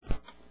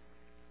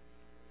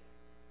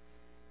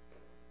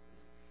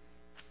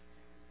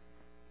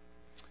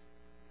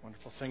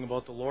wonderful thing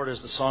about the Lord, as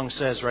the song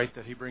says, right,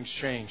 that He brings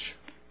change.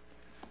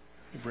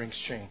 He brings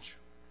change.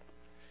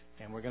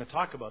 And we're going to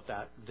talk about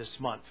that this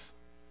month.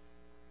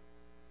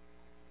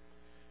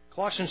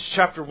 Colossians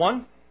chapter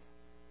 1.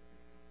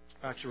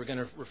 Actually, we're going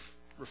to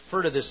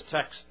refer to this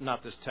text,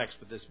 not this text,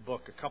 but this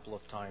book a couple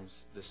of times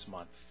this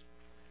month.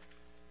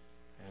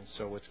 And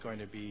so it's going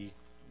to be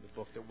the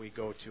book that we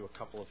go to a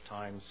couple of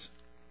times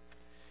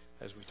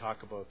as we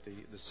talk about the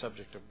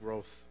subject of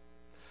growth.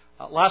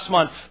 Last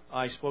month,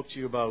 I spoke to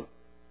you about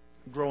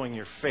growing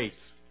your faith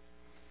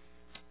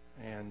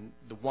and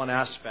the one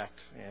aspect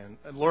and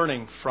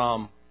learning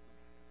from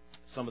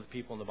some of the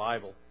people in the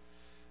Bible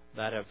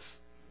that have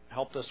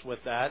helped us with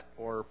that,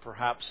 or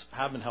perhaps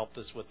haven't helped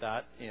us with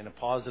that in a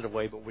positive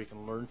way, but we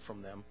can learn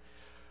from them.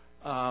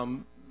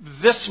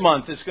 This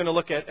month is going to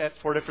look at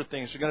 4 different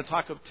things. We're going to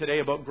talk today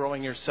about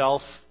growing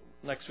yourself.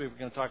 Next week we're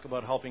going to talk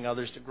about helping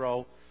others to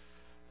grow.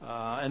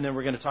 And then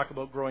we're going to talk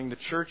about growing the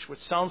church,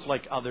 which sounds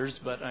like others,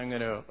 but I'm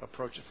going to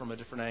approach it from a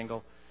different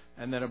angle.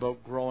 And then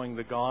about growing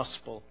the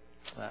gospel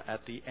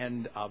at the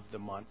end of the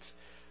month.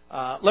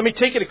 Let me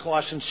take you to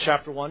Colossians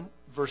chapter 1,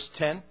 verse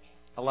 10,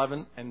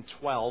 11, and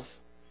 12.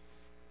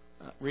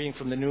 Reading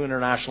from the New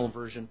International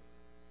Version.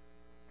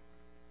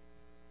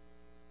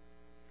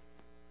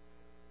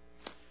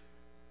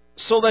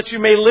 So that you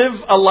may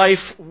live a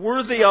life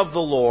worthy of the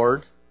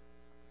Lord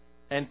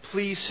and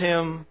please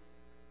Him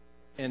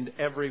in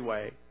every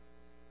way.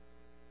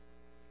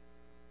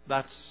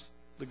 That's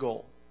the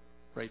goal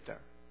right there.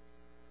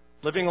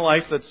 Living a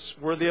life that's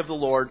worthy of the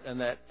Lord,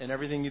 and that in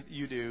everything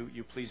you do,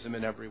 you please Him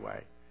in every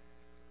way.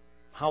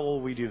 How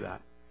will we do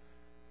that?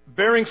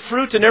 Bearing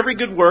fruit in every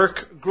good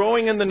work,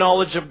 growing in the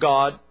knowledge of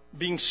God,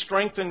 being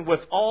strengthened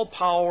with all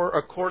power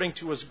according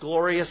to His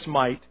glorious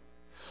might,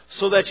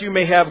 so that you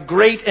may have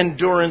great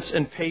endurance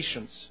and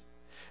patience,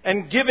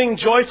 and giving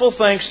joyful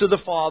thanks to the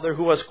Father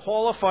who has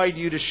qualified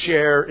you to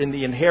share in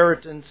the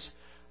inheritance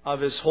of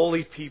His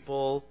holy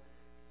people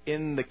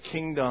in the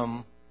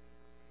kingdom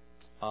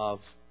of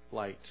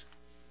light.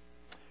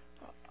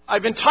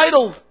 I've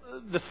entitled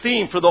the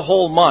theme for the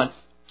whole month,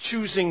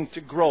 Choosing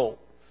to Grow.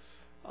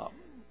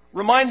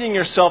 Reminding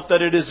yourself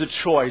that it is a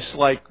choice,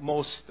 like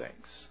most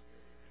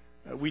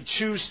things. We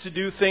choose to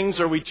do things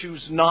or we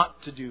choose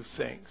not to do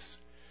things.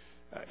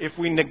 If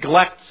we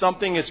neglect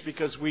something, it's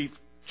because we've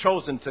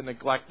chosen to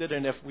neglect it.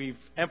 And if we've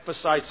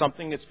emphasized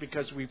something, it's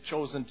because we've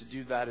chosen to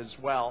do that as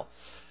well.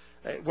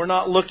 We're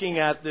not looking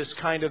at this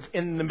kind of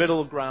in the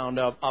middle ground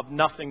of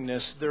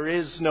nothingness. There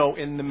is no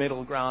in the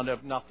middle ground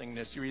of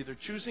nothingness. You're either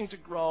choosing to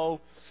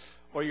grow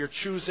or you're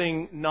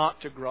choosing not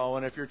to grow.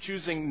 And if you're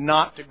choosing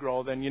not to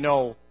grow, then you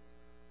know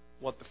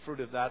what the fruit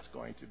of that's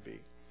going to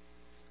be.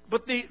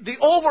 But the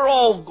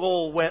overall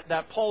goal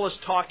that Paul is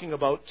talking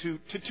about to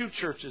 2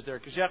 churches there,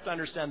 because you have to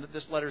understand that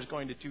this letter is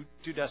going to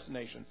two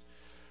destinations.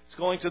 It's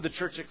going to the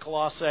church at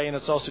Colossae, and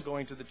it's also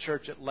going to the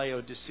church at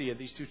Laodicea.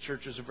 These 2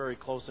 churches are very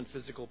close in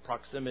physical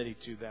proximity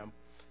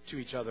to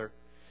each other.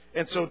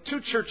 And so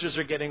 2 churches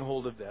are getting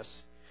hold of this.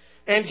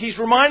 And he's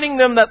reminding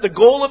them that the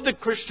goal of the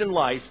Christian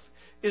life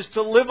is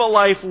to live a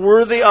life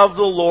worthy of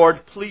the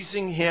Lord,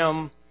 pleasing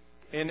Him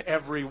in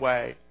every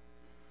way.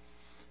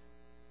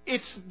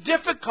 It's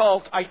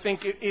difficult, I think,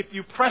 if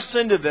you press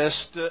into this,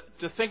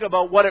 to think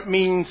about what it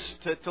means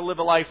to live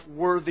a life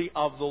worthy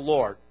of the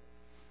Lord.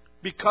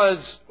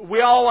 Because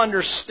we all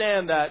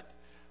understand that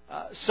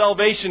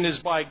salvation is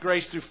by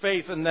grace through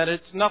faith, and that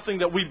it's nothing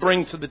that we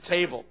bring to the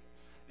table.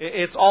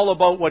 It's all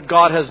about what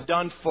God has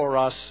done for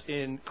us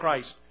in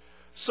Christ.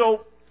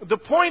 So the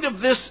point of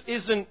this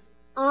isn't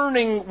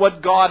earning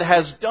what God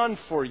has done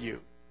for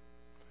you.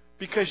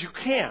 Because you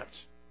can't.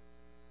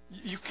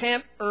 You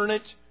can't earn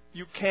it.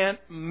 You can't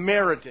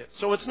merit it.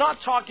 So it's not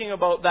talking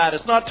about that.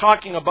 It's not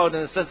talking about,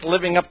 in a sense,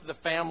 living up to the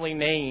family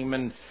name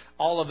and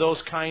all of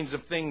those kinds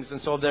of things.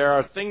 And so there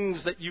are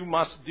things that you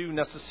must do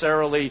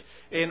necessarily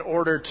in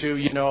order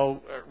to,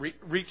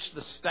 reach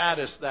the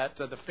status that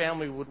the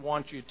family would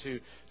want you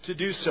to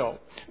do so.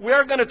 We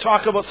are going to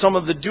talk about some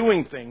of the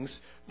doing things,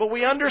 but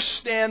we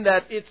understand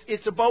that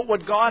it's about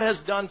what God has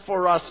done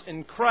for us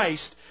in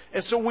Christ.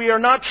 And so we are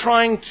not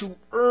trying to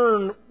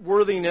earn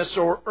worthiness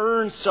or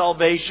earn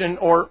salvation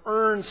or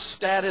earn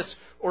status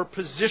or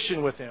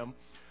position with Him.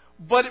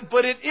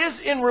 But it is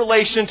in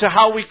relation to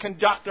how we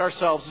conduct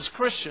ourselves as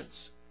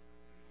Christians.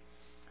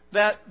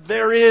 That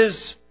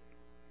there's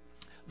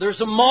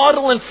a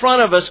model in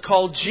front of us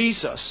called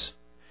Jesus.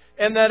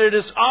 And that it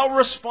is our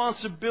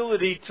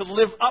responsibility to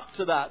live up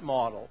to that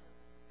model.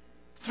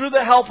 Through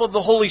the help of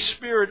the Holy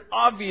Spirit,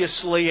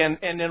 obviously, and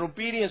in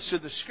obedience to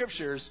the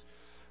Scriptures.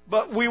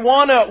 But we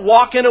want to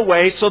walk in a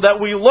way so that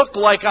we look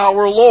like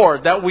our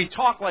Lord, that we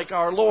talk like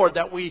our Lord,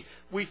 that we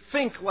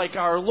think like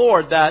our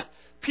Lord, that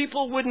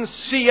people wouldn't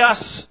see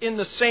us in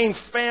the same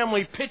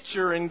family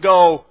picture and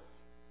go,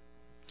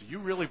 do you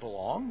really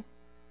belong?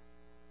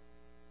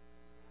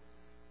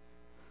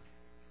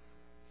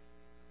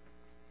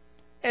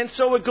 And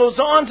so it goes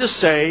on to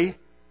say,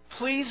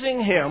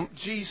 pleasing Him,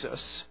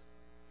 Jesus,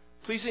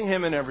 pleasing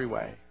Him in every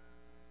way.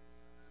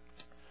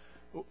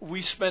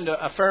 We spend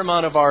a fair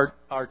amount of our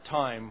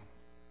time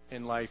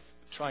in life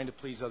trying to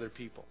please other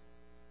people.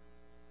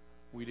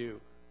 We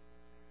do.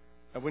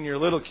 And when you're a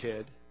little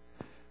kid,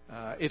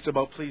 it's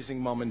about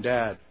pleasing mom and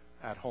dad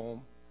at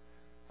home,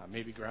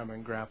 maybe grandma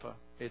and grandpa.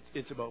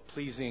 It's about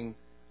pleasing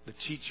the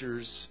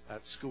teachers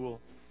at school.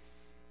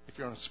 If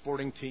you're on a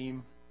sporting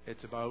team,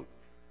 it's about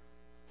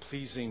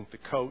pleasing the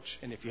coach.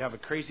 And if you have a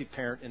crazy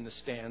parent in the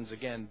stands,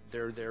 again,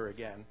 they're there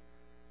again.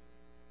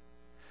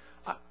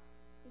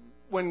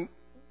 When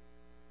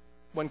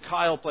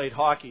Kyle played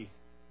hockey,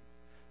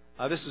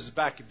 this is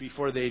back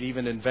before they'd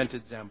even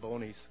invented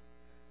Zambonis.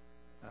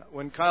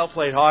 When Kyle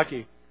played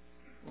hockey,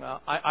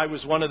 I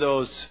was one of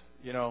those,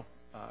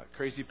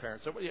 crazy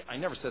parents. I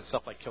never said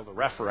stuff like kill the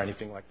ref or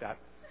anything like that.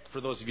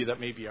 For those of you that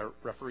maybe are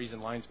referees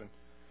and linesmen,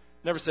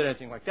 never said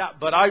anything like that.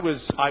 But I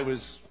was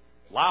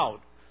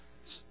loud.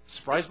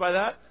 Surprised by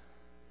that?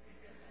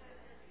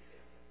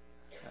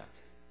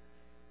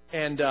 Yeah.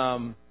 And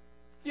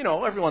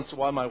every once in a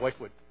while, my wife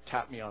would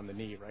tap me on the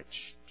knee, right?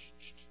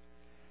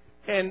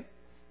 And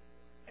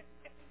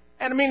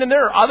I mean, and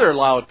there are other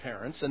loud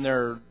parents, and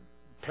there are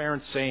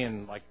parents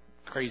saying like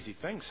crazy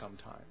things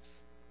sometimes.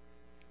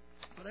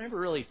 But I never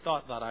really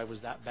thought that I was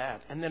that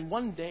bad. And then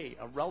one day,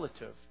 a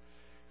relative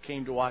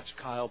came to watch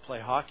Kyle play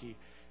hockey,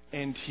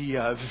 and he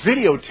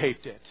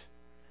videotaped it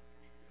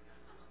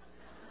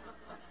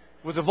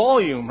with the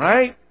volume,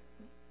 right?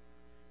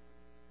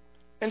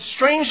 And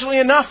strangely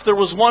enough, there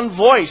was one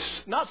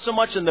voice, not so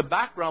much in the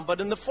background, but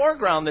in the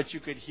foreground that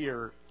you could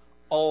hear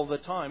all the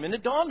time. And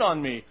it dawned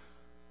on me,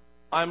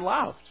 I'm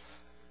loud.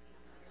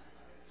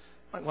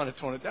 Might want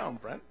to tone it down,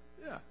 Brent.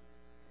 Yeah.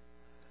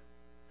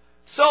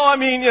 So, I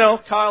mean,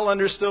 Kyle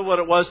understood what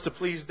it was to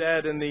please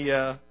Dad in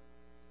the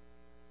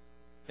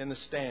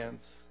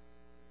stands.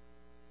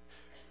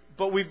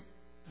 But we've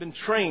been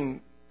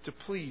trained to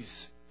please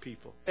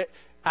people.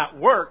 At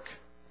work,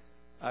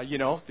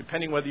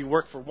 depending whether you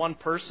work for one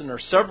person or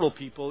several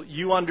people,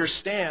 you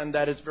understand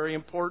that it's very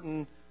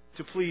important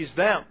to please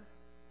them,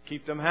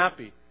 keep them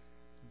happy,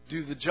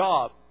 do the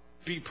job,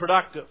 be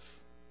productive.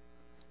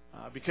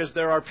 Because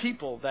there are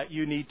people that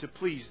you need to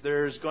please.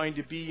 There's going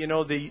to be,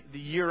 the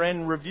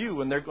year-end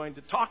review, and they're going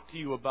to talk to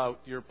you about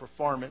your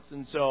performance.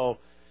 And so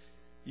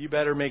you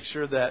better make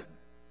sure that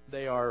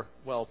they are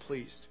well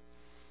pleased.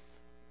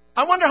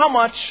 I wonder how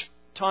much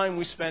time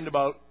we spend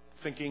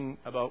thinking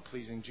about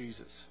pleasing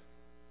Jesus.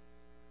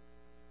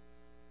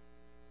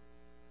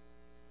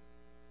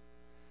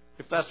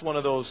 If that's one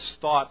of those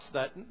thoughts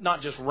that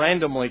not just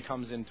randomly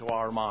comes into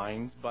our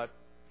mind, but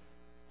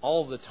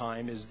all the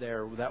time is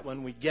there, that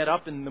when we get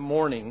up in the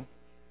morning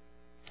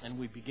and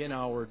we begin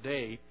our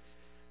day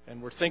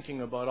and we're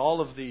thinking about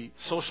all of the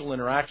social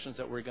interactions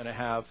that we're going to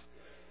have,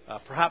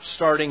 perhaps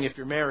starting, if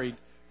you're married,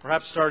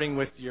 perhaps starting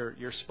with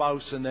your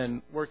spouse and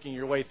then working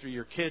your way through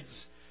your kids,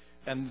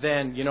 and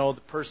then,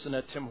 the person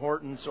at Tim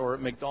Hortons or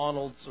at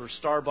McDonald's or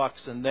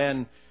Starbucks, and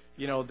then,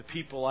 the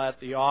people at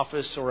the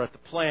office or at the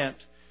plant,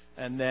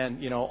 and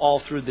then, all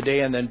through the day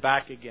and then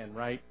back again,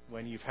 right?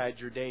 When you've had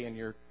your day and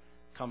you're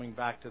coming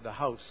back to the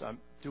house.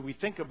 Do we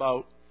think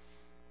about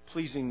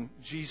pleasing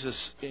Jesus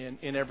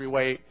in every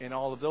way in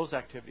all of those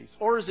activities?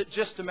 Or is it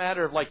just a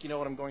matter of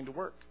I'm going to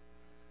work,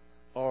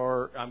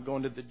 or I'm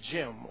going to the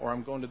gym, or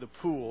I'm going to the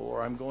pool,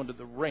 or I'm going to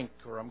the rink,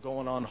 or I'm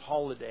going on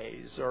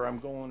holidays, or I'm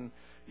going,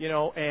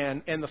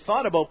 and the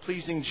thought about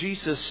pleasing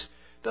Jesus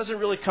doesn't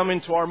really come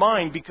into our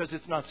mind because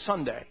it's not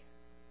Sunday.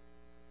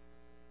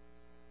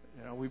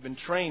 We've been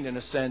trained in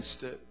a sense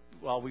to,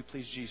 we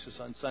please Jesus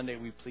on Sunday.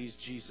 We please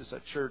Jesus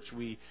at church.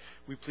 We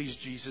please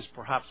Jesus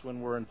perhaps when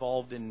we're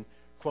involved in,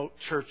 quote,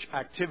 church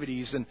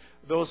activities. And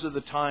those are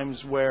the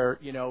times where,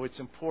 it's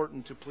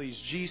important to please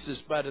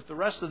Jesus. But at the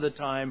rest of the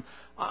time,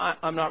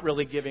 I'm not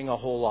really giving a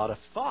whole lot of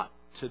thought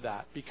to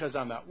that because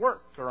I'm at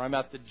work, or I'm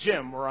at the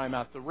gym, or I'm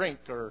at the rink,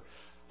 or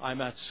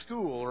I'm at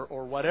school,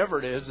 or whatever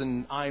it is.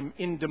 And I'm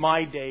into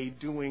my day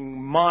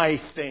doing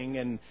my thing.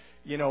 And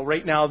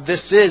right now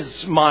this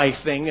is my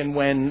thing, and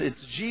when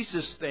it's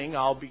Jesus' thing,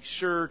 I'll be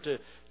sure to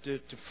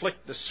flick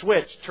the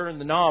switch, turn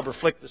the knob or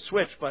flick the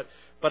switch, but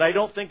I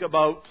don't think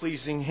about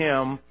pleasing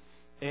Him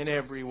in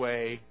every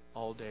way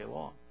all day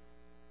long.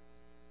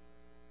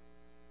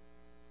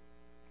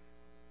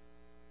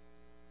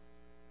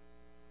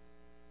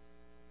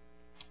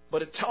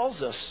 But it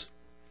tells us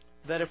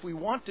that if we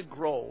want to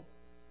grow,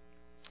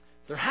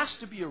 there has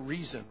to be a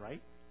reason,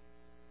 right?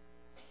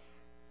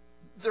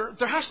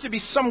 There has to be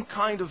some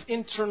kind of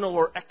internal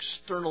or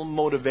external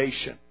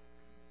motivation.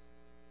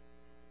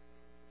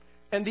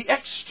 And the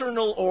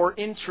external or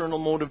internal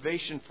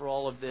motivation for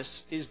all of this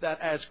is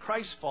that as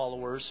Christ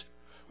followers,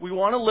 we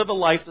want to live a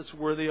life that's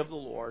worthy of the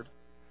Lord.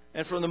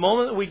 And from the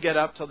moment that we get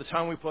up till the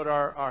time we put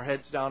our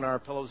heads down on our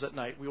pillows at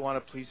night, we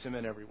want to please Him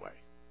in every way.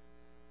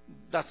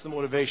 That's the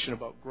motivation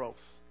about growth.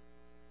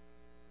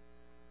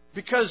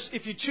 Because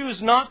if you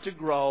choose not to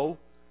grow,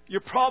 you're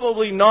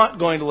probably not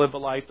going to live a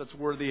life that's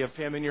worthy of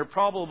Him, and you're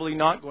probably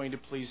not going to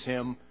please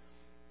Him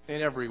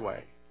in every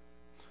way.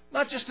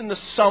 Not just in the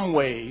some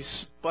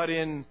ways, but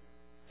in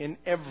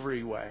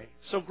every way.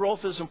 So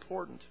growth is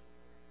important.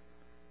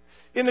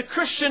 In the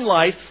Christian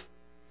life,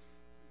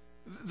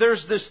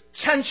 there's this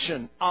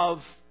tension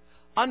of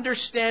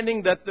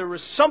understanding that there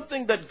is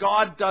something that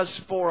God does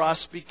for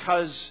us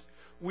because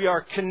we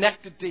are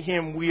connected to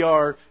Him. We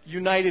are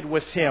united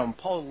with Him.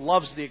 Paul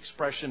loves the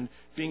expression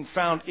being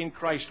found in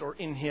Christ or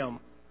in Him.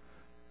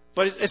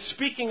 But it's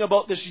speaking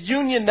about this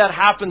union that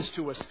happens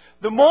to us.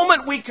 The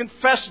moment we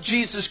confess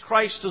Jesus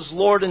Christ as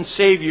Lord and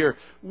Savior,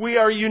 we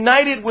are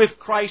united with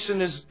Christ in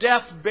His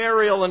death,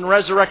 burial, and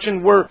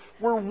resurrection. We're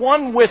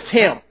one with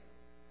Him.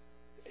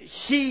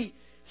 He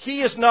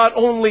is not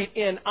only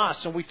in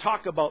us, and we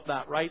talk about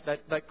that, right?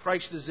 That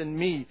Christ is in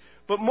me.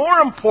 But more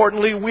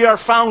importantly, we are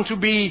found to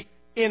be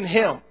in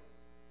Him.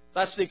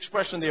 That's the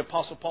expression the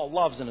Apostle Paul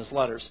loves in his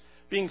letters.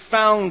 Being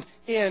found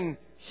in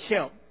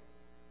Him.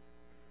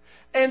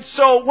 And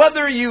so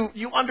whether you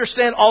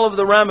understand all of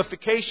the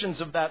ramifications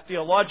of that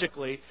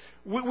theologically,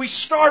 we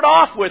start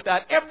off with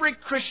that. Every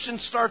Christian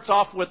starts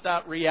off with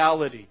that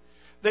reality.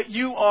 That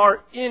you are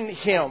in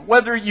Him.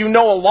 Whether you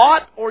know a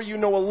lot or you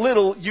know a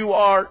little, you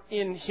are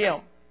in Him.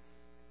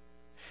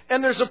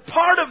 And there's a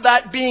part of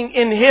that being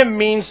in Him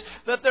means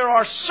that there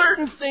are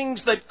certain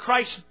things that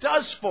Christ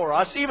does for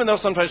us, even though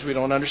sometimes we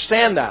don't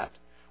understand that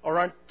or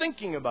aren't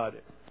thinking about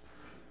it.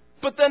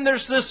 But then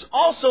there's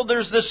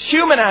this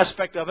human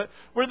aspect of it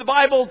where the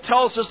Bible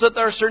tells us that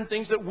there are certain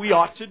things that we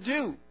ought to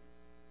do.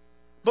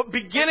 But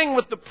beginning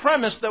with the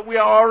premise that we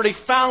are already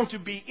found to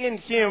be in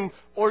Him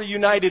or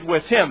united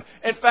with Him.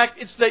 In fact,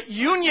 it's that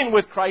union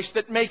with Christ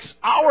that makes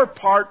our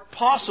part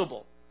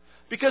possible.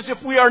 Because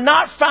if we are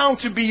not found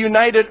to be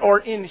united or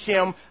in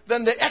Him,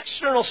 then the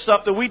external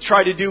stuff that we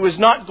try to do is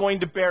not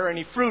going to bear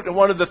any fruit. And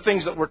one of the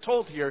things that we're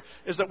told here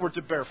is that we're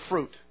to bear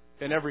fruit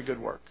in every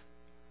good work.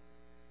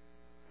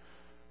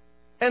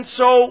 And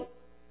so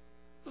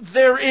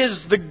there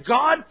is the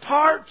God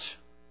part,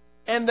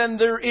 and then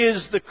there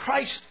is the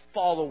Christ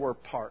follower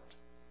part.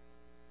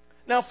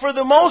 Now, for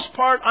the most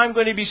part, I'm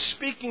going to be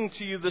speaking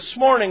to you this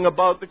morning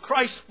about the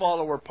Christ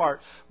follower part.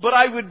 But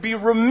I would be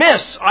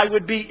remiss, I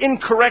would be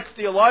incorrect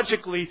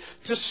theologically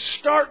to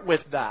start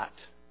with that.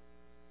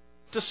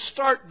 To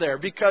start there,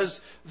 because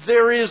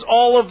there is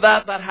all of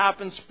that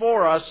happens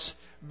for us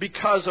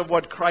because of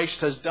what Christ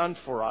has done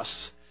for us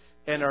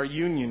and our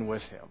union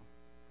with Him.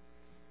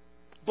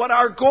 But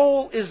our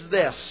goal is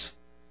this,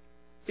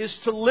 is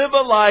to live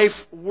a life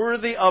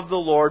worthy of the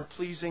Lord,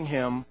 pleasing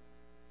Him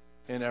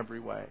in every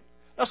way.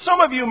 Now,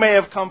 some of you may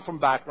have come from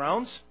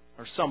backgrounds,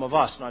 or some of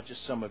us, not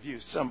just some of you,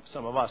 some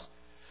of us,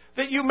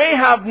 that you may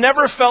have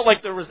never felt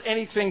like there was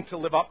anything to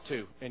live up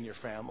to in your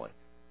family.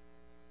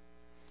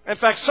 In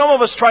fact, some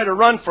of us try to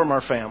run from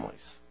our families.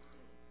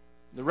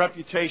 The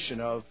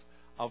reputation of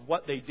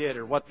what they did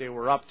or what they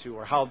were up to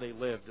or how they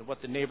lived and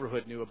what the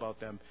neighborhood knew about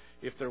them.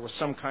 If there was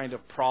some kind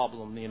of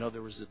problem,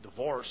 there was a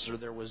divorce or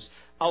there was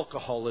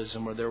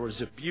alcoholism or there was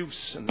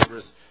abuse and there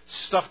was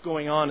stuff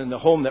going on in the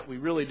home that we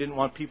really didn't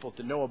want people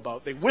to know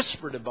about. They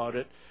whispered about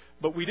it,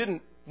 but we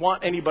didn't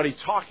want anybody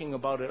talking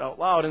about it out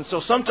loud. And so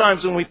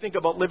sometimes when we think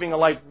about living a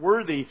life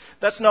worthy,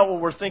 that's not what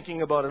we're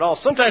thinking about at all.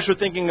 Sometimes we're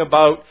thinking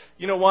about,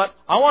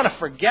 I want to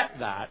forget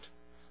that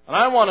and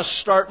I want to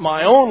start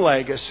my own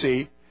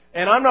legacy.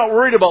 And I'm not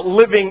worried about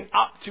living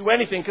up to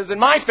anything, because in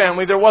my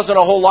family there wasn't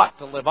a whole lot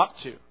to live up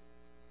to.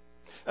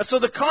 And so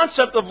the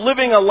concept of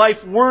living a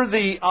life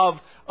worthy of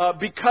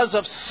because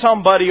of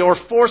somebody or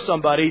for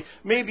somebody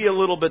may be a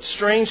little bit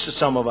strange to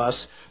some of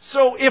us.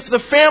 So if the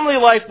family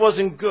life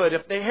wasn't good,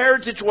 if the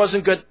heritage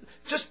wasn't good,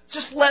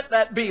 just let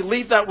that be.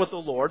 Leave that with the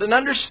Lord. And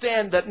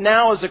understand that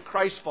now as a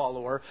Christ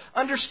follower,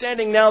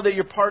 understanding now that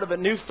you're part of a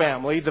new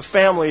family, the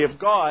family of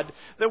God,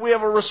 that we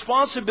have a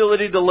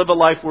responsibility to live a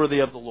life worthy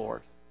of the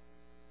Lord.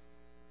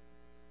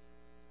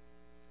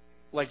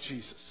 Like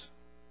Jesus,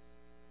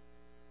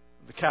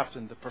 the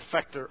captain, the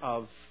perfecter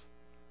of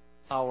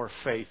our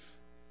faith.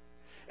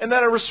 And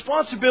that our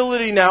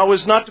responsibility now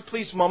is not to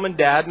please mom and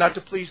dad, not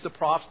to please the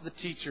profs, the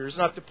teachers,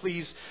 not to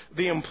please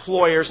the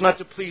employers, not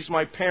to please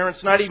my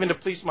parents, not even to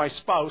please my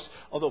spouse,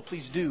 although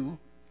please do.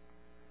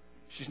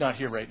 She's not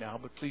here right now,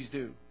 but please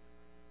do.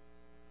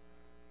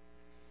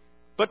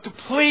 But to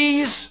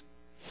please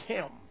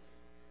Him.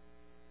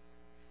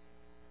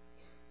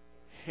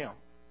 Him.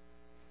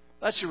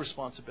 That's your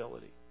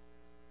responsibility.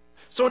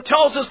 So it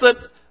tells us that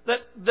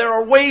there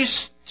are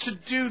ways to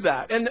do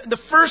that. And the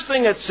first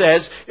thing it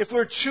says, if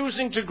we're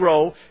choosing to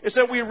grow, is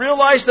that we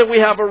realize that we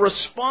have a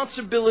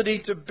responsibility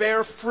to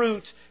bear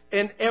fruit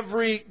in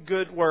every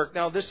good work.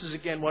 Now, this is,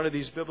 again, one of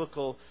these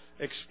biblical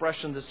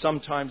expressions that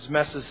sometimes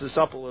messes this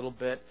up a little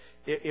bit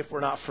if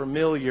we're not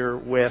familiar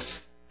with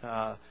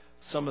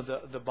some of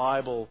the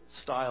Bible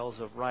styles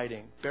of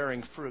writing.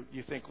 Bearing fruit.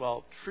 You think,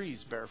 well,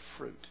 trees bear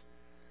fruit.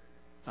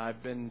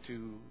 I've been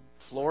to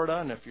Florida,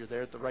 and if you're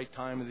there at the right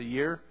time of the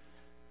year,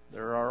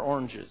 there are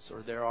oranges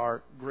or there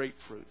are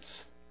grapefruits.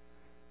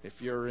 If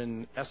you're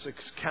in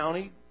Essex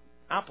County,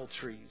 apple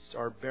trees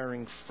are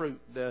bearing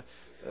fruit. The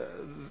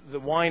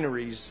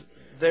wineries,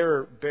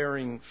 they're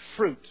bearing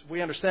fruit.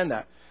 We understand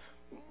that.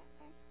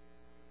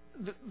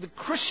 The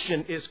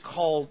Christian is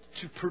called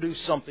to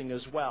produce something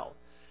as well.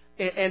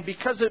 And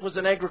because it was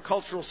an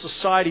agricultural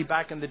society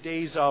back in the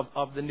days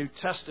of the New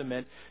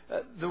Testament,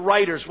 the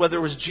writers, whether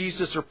it was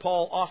Jesus or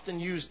Paul,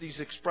 often used these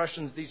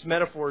expressions, these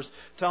metaphors,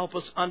 to help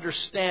us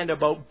understand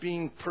about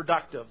being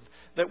productive,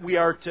 that we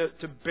are to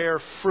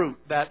bear fruit,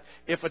 that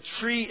if a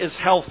tree is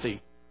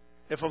healthy,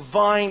 if a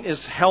vine is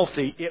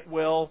healthy, it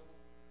will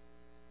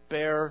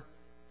bear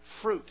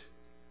fruit.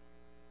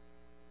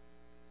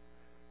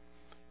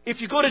 If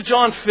you go to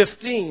John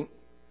 15,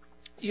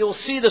 you'll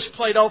see this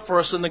played out for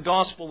us in the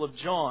Gospel of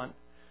John,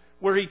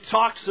 where he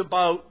talks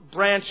about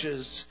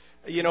branches,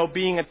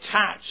 being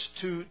attached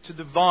to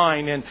the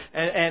vine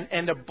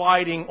and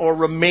abiding or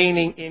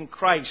remaining in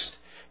Christ.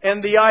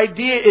 And the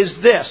idea is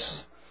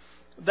this,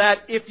 that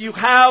if you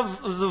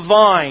have the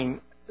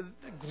vine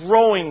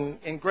growing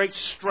in great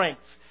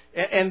strength,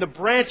 and the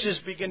branches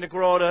begin to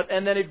grow out,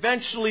 and then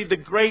eventually the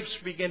grapes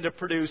begin to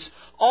produce,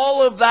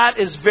 all of that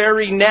is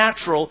very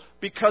natural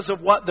because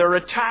of what they're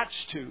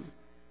attached to.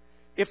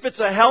 If it's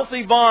a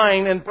healthy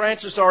vine and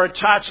branches are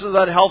attached to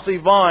that healthy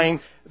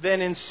vine,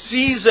 then in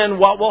season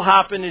what will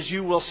happen is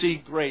you will see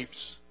grapes.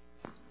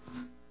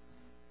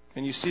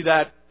 And you see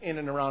that in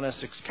and around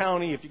Essex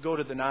County. If you go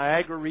to the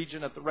Niagara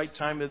region at the right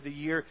time of the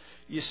year,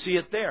 you see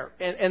it there.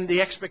 And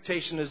the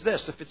expectation is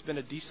this, if it's been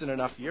a decent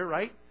enough year,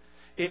 right?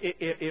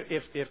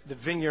 If the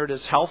vineyard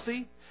is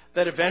healthy,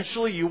 that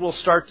eventually you will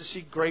start to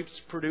see grapes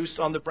produced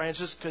on the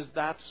branches because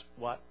that's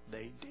what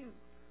they do.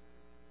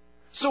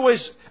 So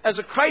as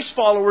a Christ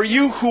follower,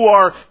 you who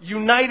are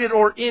united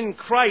or in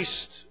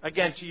Christ,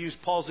 again to use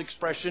Paul's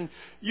expression,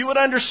 you would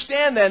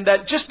understand then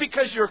that just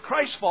because you're a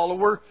Christ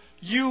follower,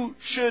 you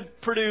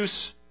should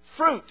produce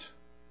fruit.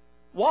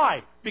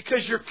 Why?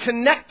 Because you're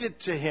connected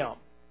to Him.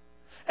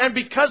 And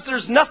because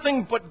there's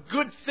nothing but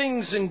good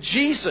things in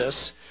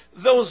Jesus,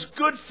 those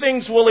good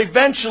things will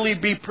eventually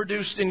be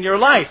produced in your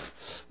life.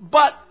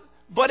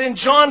 But in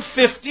John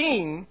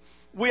 15,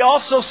 we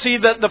also see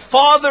that the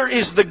Father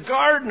is the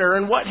gardener,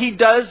 and what He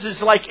does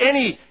is like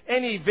any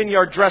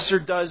vineyard dresser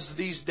does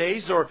these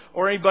days, or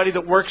anybody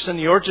that works in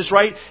the orchards,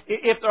 right?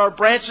 If there are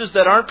branches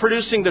that aren't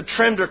producing, they're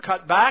trimmed or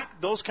cut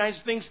back, those kinds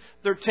of things,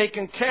 they're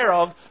taken care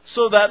of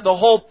so that the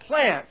whole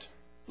plant,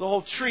 the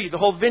whole tree, the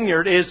whole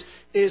vineyard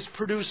is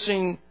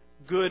producing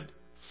good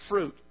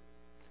fruit.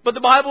 But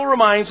the Bible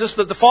reminds us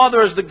that the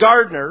Father as the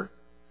gardener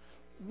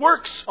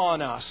works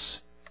on us.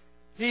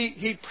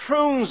 He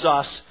prunes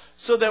us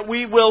so that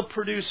we will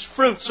produce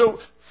fruit. So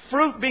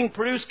fruit being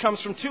produced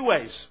comes from two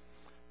ways.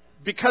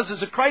 Because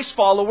as a Christ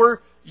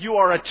follower, you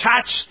are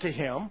attached to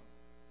Him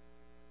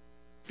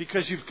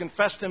because you've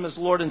confessed Him as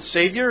Lord and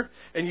Savior,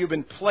 and you've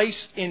been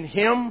placed in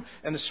Him,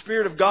 and the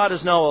Spirit of God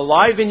is now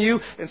alive in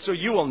you, and so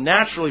you will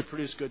naturally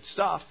produce good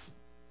stuff.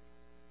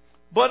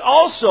 But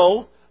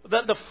also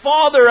that the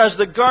Father as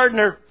the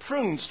gardener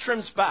prunes,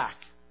 trims back,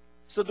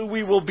 so that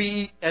we will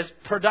be as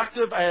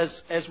productive as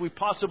we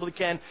possibly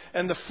can,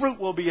 and the fruit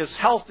will be as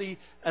healthy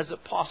as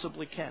it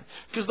possibly can.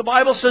 Because the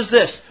Bible says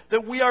this,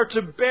 that we are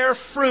to bear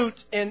fruit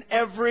in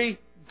every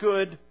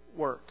good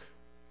work.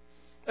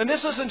 And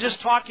this isn't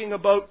just talking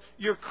about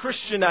your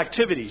Christian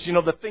activities,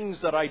 the things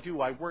that I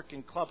do. I work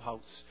in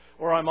Clubhouse,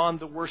 or I'm on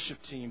the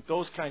worship team,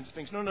 those kinds of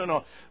things.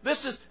 No.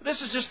 This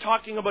is just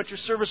talking about your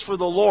service for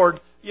the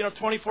Lord,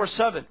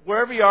 24/7,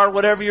 wherever you are,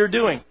 whatever you're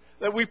doing.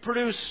 That we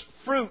produce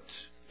fruit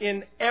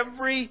in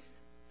every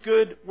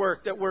good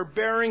work, that we're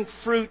bearing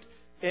fruit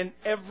in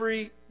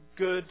every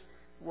good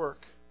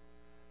work.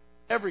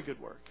 Every good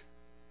work.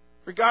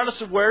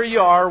 Regardless of where you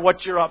are,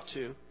 what you're up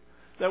to,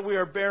 that we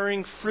are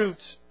bearing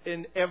fruit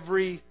in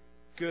every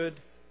good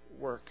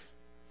work.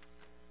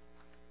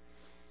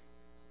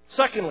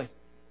 Secondly,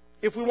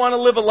 if we want to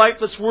live a life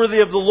that's worthy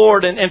of the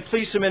Lord and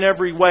please Him in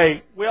every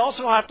way, we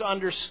also have to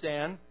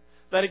understand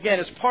that, again,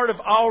 as part of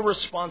our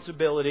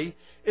responsibility,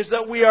 is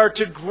that we are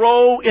to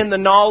grow in the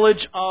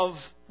knowledge of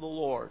the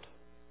Lord.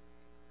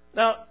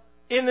 Now,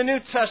 in the New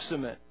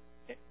Testament,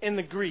 in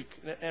the Greek,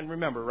 and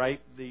remember, right,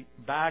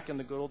 back in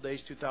the good old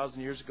days,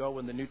 2,000 years ago,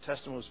 when the New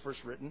Testament was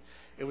first written,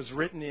 it was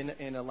written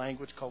in a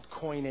language called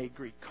Koine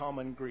Greek,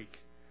 Common Greek.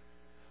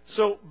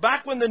 So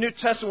back when the New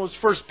Testament was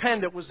first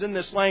penned, it was in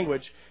this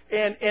language.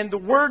 And the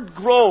word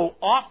grow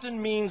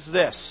often means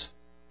this,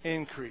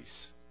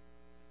 increase.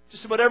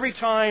 Just about every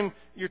time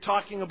you're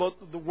talking about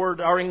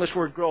our English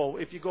word grow,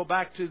 if you go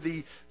back to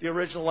the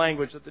original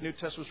language that the New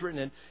Testament was written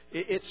in,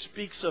 it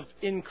speaks of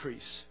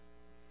increase.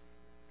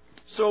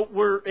 So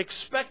we're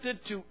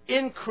expected to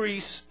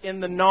increase in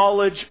the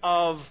knowledge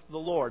of the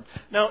Lord.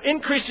 Now,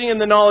 increasing in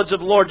the knowledge of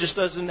the Lord just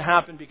doesn't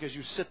happen because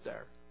you sit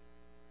there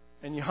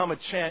and you hum a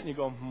chant and you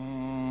go,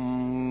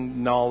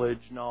 knowledge,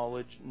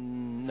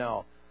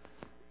 no.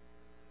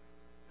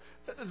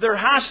 There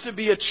has to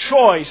be a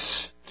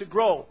choice to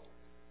grow.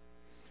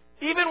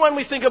 Even when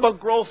we think about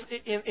growth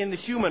in the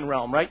human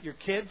realm, right? Your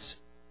kids.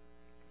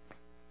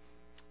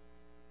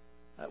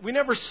 We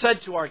never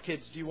said to our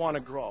kids, do you want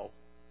to grow?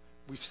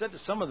 We've said to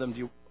some of them,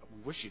 we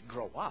wish you'd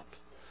grow up.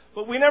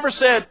 But we never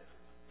said,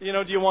 do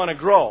you want to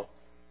grow?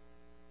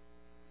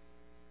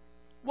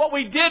 What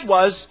we did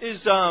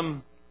is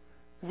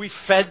we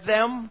fed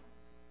them,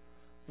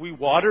 we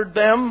watered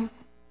them,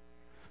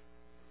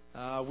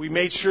 We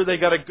made sure they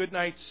got a good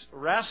night's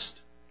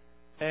rest.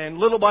 And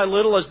little by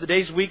little, as the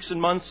days, weeks, and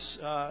months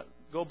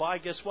go by,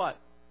 guess what?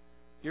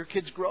 Your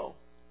kids grow.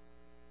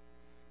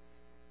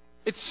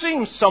 It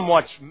seems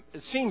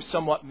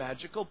somewhat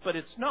magical, but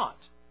it's not.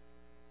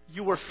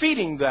 You were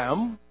feeding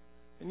them,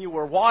 and you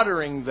were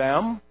watering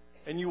them,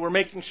 and you were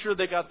making sure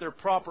they got their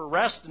proper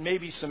rest and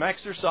maybe some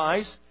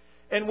exercise.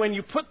 And when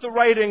you put the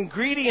right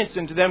ingredients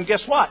into them,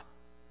 guess what?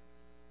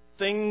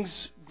 Things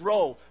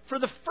grow. For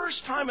the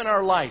first time in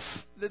our life,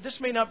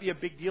 this may not be a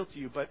big deal to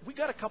you, but we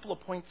got a couple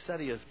of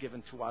poinsettias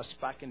given to us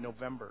back in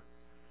November.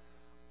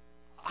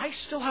 I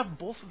still have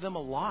both of them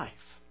alive.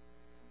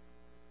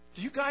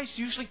 Do you guys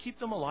usually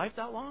keep them alive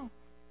that long?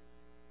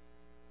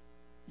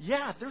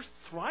 Yeah, they're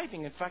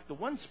thriving. In fact, the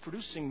ones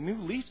producing new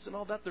leaves and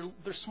all that,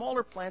 they're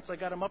smaller plants. I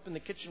got them up in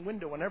the kitchen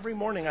window, and every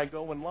morning I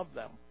go and love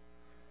them.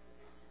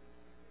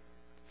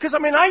 Because,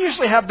 I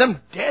usually have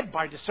them dead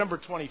by December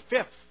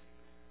 25th.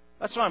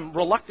 That's why I'm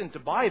reluctant to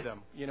buy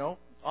them,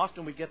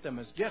 Often we get them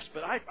as gifts,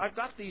 but I've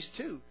got these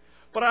too.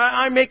 But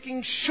I'm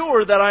making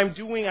sure that I'm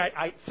doing,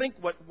 I think,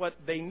 what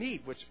they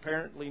need, which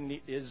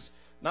apparently is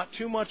not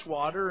too much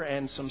water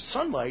and some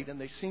sunlight, and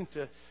they seem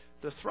to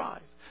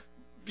thrive.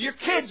 Your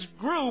kids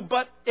grew,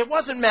 but it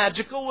wasn't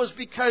magical. It was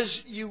because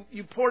you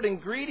poured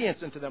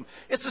ingredients into them.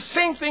 It's the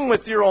same thing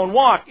with your own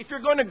walk. If you're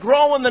going to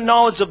grow in the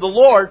knowledge of the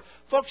Lord,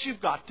 folks,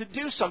 you've got to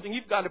do something.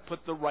 You've got to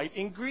put the right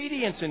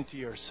ingredients into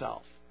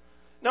yourself.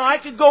 Now, I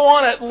could go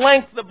on at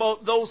length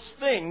about those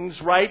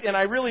things, right? And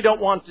I really don't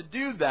want to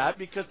do that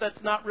because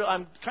that's not real.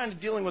 I'm kind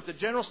of dealing with the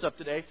general stuff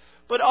today.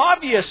 But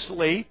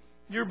obviously,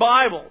 your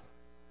Bible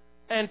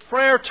and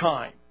prayer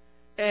time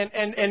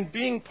and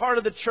being part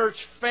of the church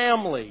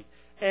family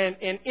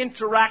and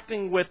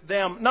interacting with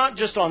them, not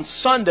just on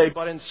Sunday,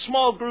 but in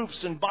small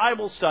groups and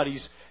Bible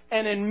studies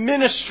and in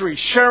ministry,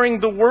 sharing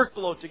the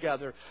workload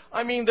together.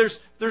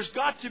 There's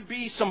got to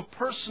be some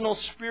personal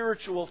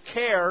spiritual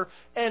care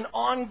and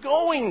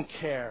ongoing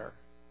care.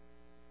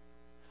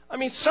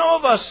 Some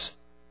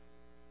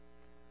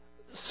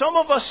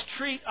of us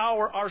treat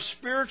our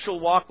spiritual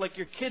walk like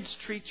your kids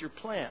treat your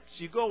plants.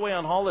 You go away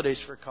on holidays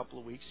for a couple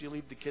of weeks, you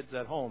leave the kids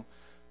at home,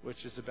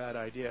 which is a bad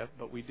idea,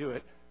 but we do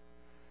it.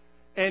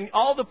 And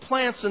all the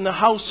plants in the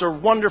house are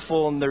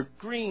wonderful, and they're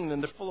green,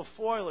 and they're full of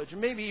foliage, and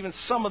maybe even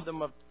some of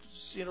them are,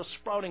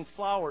 sprouting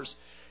flowers.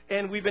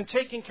 And we've been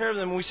taking care of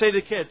them, and we say to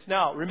the kids,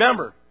 now,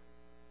 remember,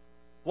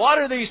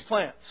 water these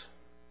plants.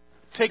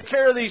 Take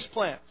care of these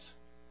plants.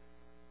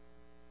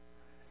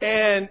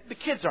 And the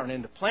kids aren't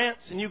into plants,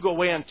 and you go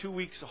away on 2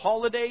 weeks of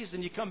holidays,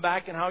 and you come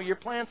back, and how are your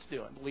plants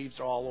doing? The leaves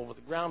are all over the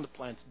ground, the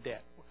plant's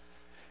dead.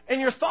 And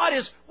your thought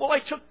is, well, I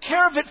took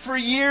care of it for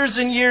years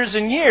and years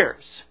and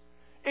years.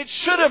 It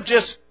should have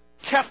just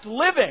kept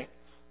living.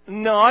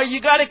 No,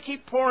 you got to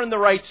keep pouring the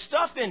right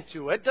stuff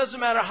into it. Doesn't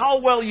matter how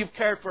well you've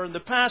cared for it in the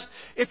past.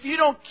 If you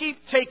don't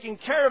keep taking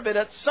care of it,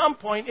 at some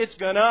point it's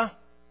going to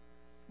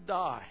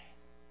die.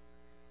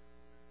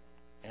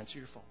 Answer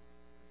your phone.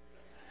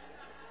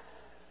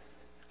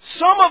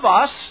 Some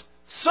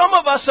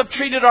of us have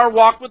treated our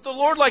walk with the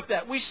Lord like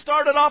that. We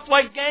started off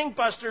like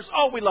gangbusters.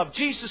 Oh, we love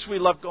Jesus. We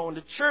love going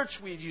to church.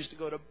 We used to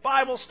go to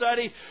Bible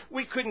study.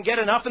 We couldn't get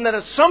enough. And then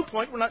at some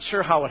point, we're not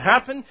sure how it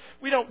happened.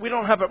 We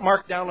don't have it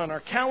marked down on our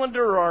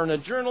calendar or in a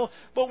journal.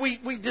 But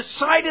we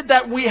decided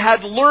that we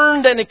had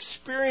learned and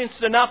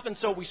experienced enough, and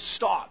so we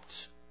stopped.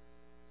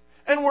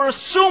 And we're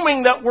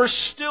assuming that we're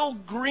still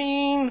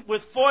green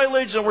with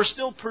foliage and we're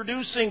still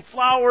producing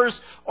flowers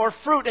or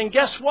fruit. And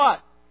guess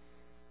what?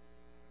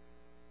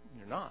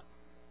 You're not.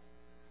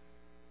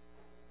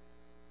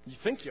 You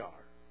think you are.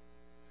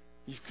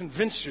 You've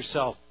convinced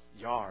yourself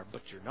you are,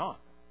 but you're not.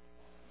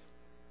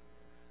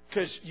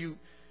 Because you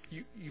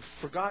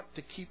forgot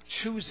to keep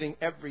choosing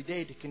every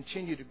day to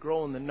continue to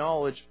grow in the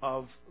knowledge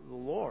of the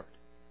Lord.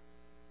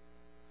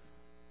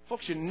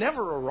 Folks, you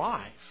never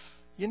arrive.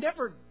 You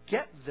never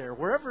get there.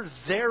 Wherever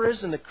there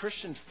is in the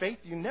Christian faith,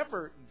 you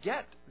never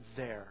get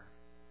there.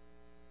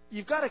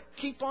 You've got to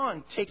keep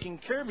on taking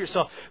care of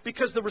yourself,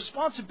 because the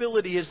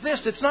responsibility is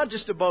this. It's not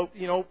just about,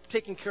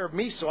 taking care of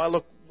me so I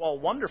look all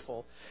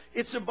wonderful.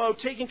 It's about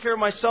taking care of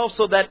myself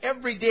so that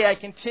every day I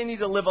continue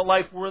to live a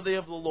life worthy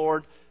of the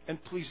Lord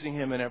and pleasing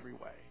Him in every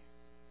way.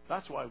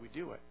 That's why we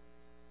do it.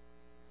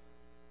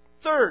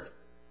 Third,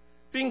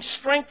 being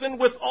strengthened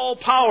with all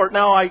power.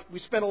 Now, we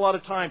spent a lot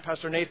of time,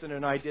 Pastor Nathan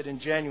and I did in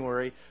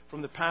January,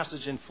 from the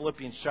passage in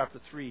Philippians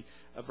chapter 3,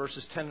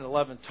 verses 10 and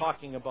 11,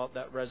 talking about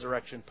that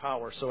resurrection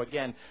power. So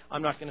again,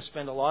 I'm not going to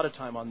spend a lot of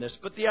time on this.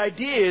 But the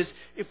idea is,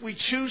 if we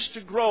choose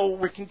to grow,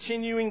 we're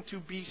continuing to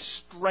be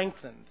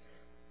strengthened.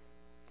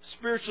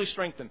 Spiritually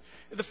strengthened.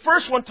 The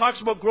first one talks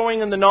about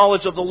growing in the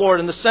knowledge of the Lord,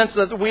 in the sense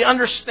that we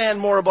understand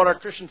more about our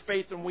Christian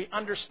faith and we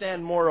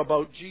understand more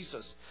about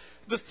Jesus.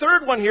 The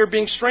third one here,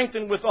 being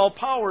strengthened with all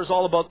power, is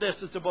all about this.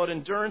 It's about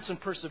endurance and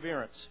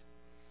perseverance.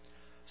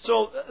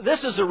 So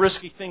this is a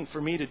risky thing for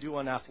me to do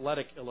an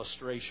athletic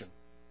illustration.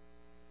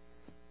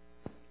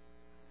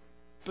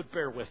 But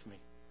bear with me.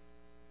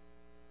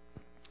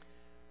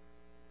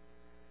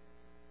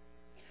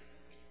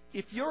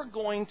 if you're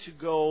going to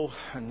go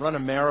and run a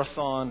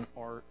marathon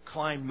or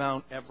climb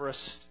Mount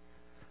Everest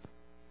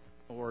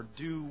or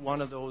do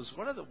one of those,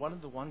 one of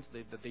the ones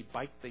that they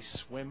bike, they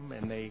swim,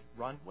 and they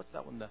run. What's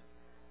that one? The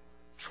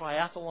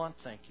triathlon?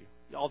 Thank you.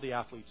 All the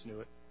athletes knew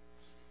it.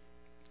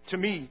 To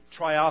me,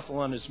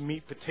 triathlon is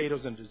meat,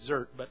 potatoes, and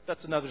dessert, but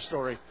that's another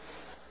story.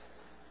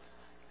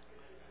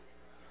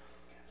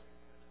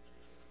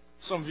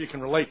 Some of you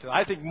can relate to that.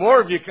 I think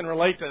more of you can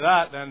relate to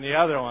that than the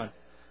other one.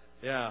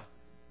 Yeah.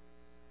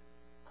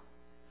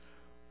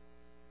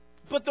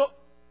 But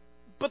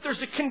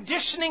there's a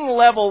conditioning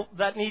level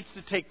that needs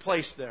to take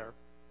place there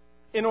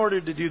in order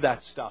to do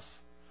that stuff.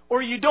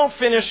 Or you don't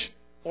finish,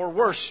 or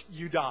worse,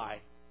 you die.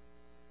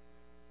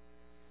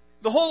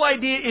 The whole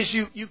idea is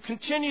you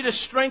continue to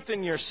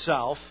strengthen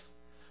yourself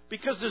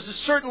because there's a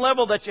certain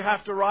level that you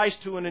have to rise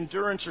to in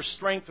endurance or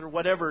strength or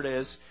whatever it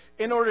is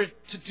in order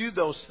to do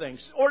those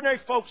things. Ordinary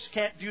folks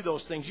can't do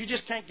those things. You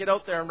just can't get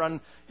out there and run,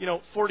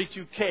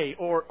 42K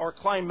or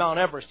climb Mount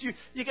Everest.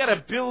 You got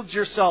to build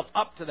yourself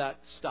up to that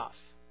stuff.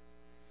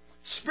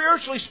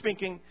 Spiritually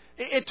speaking,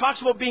 it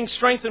talks about being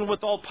strengthened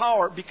with all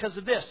power because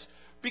of this.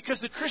 Because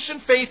the Christian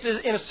faith,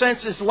 in a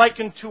sense, is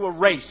likened to a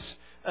race.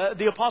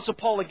 The Apostle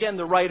Paul, again,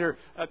 the writer,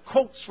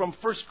 quotes from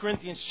 1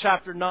 Corinthians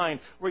chapter 9,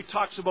 where he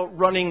talks about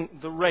running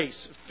the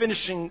race,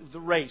 finishing the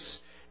race.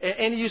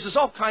 And he uses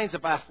all kinds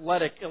of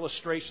athletic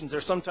illustrations,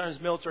 or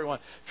sometimes military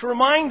ones, to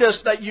remind us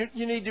that you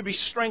need to be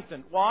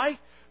strengthened. Why?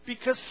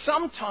 Because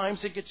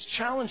sometimes it gets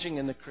challenging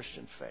in the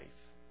Christian faith.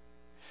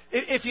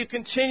 If you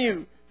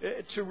continue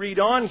to read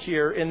on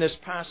here in this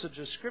passage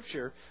of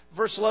Scripture,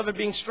 verse 11,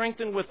 being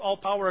strengthened with all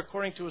power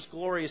according to His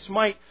glorious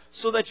might,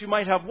 so that you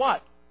might have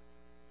what?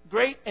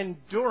 Great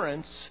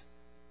endurance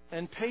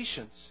and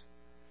patience.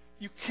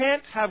 You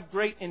can't have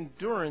great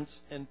endurance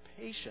and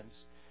patience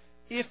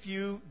if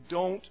you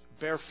don't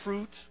bear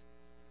fruit,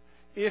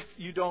 if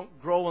you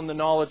don't grow in the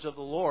knowledge of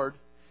the Lord,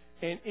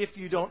 and if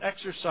you don't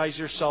exercise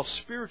yourself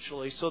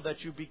spiritually so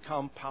that you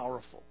become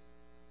powerful.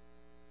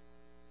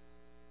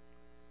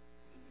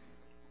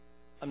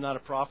 I'm not a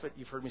prophet.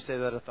 You've heard me say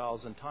that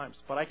 1,000 times.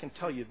 But I can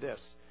tell you this.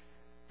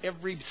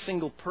 Every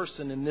single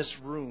person in this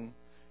room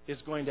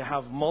is going to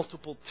have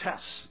multiple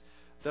tests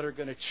that are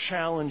going to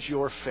challenge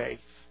your faith.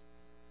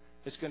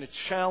 It's going to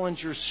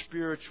challenge your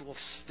spiritual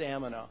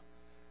stamina.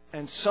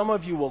 And some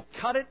of you will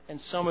cut it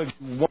and some of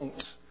you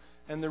won't.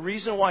 And the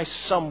reason why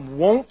some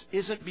won't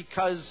isn't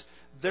because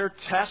their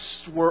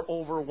tests were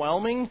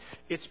overwhelming.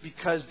 It's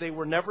because they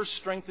were never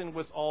strengthened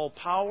with all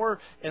power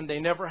and they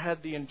never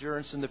had the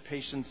endurance and the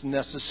patience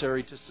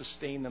necessary to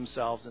sustain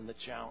themselves in the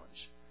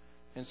challenge.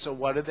 And so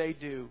what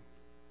do?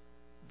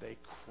 They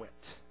quit.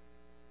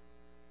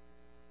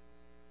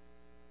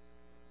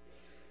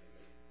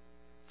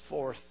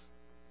 Fourth,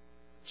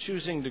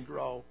 choosing to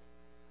grow,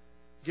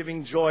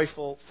 giving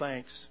joyful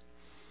thanks.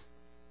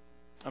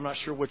 I'm not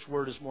sure which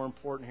word is more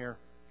important here,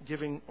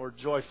 giving or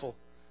joyful.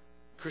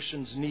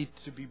 Christians need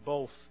to be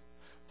both.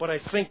 But I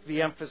think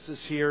the emphasis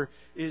here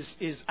is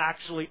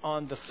actually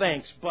on the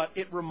thanks. But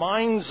it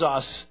reminds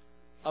us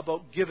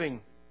about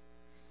giving.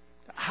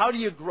 How do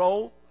you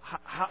grow?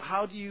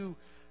 How do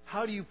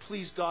you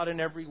please God in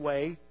every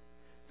way?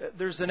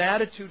 There's an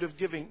attitude of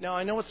giving. Now,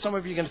 I know what some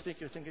of you are going to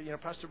think. You're thinking,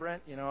 Pastor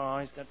Brent, he's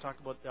going to talk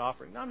about the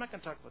offering. No, I'm not going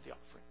to talk about the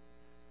offering.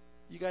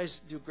 You guys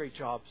do great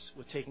jobs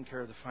with taking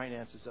care of the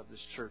finances of this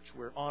church.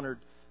 We're honored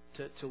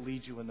to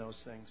lead you in those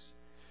things.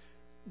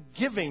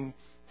 Giving,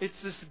 it's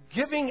this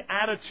giving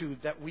attitude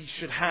that we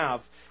should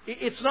have.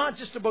 It's not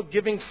just about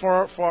giving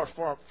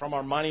from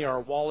our money or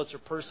our wallets or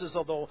purses,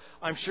 although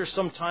I'm sure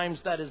sometimes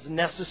that is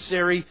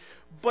necessary.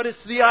 But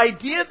it's the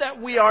idea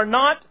that we're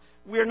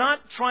not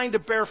trying to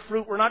bear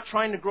fruit. We're not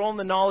trying to grow in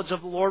the knowledge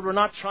of the Lord. We're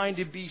not trying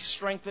to be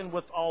strengthened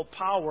with all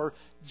power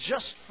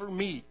just for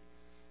me.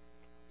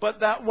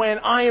 But that when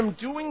I am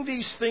doing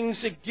these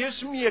things, it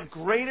gives me a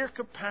greater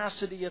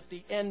capacity at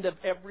the end of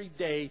every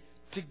day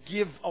to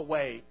give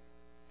away.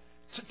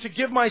 To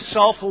give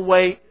myself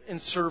away in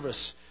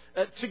service.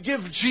 To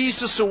give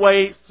Jesus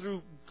away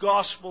through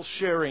gospel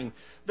sharing.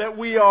 That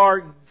we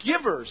are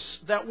givers.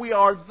 That we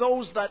are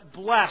those that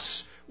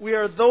bless. We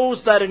are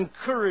those that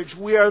encourage.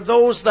 We are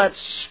those that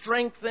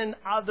strengthen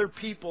other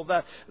people.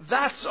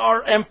 That's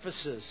our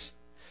emphasis.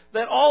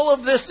 That all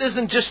of this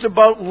isn't just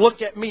about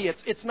look at me.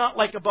 It's not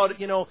like about,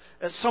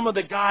 some of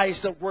the guys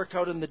that work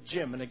out in the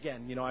gym. And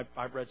again,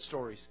 I've read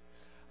stories.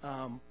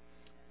 And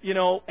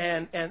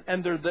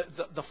they're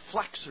the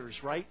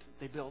flexors, right?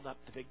 They build up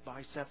the big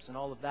biceps and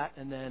all of that,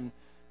 and then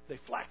they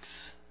flex.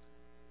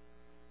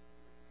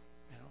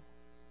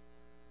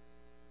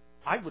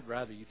 I would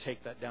rather you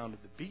take that down to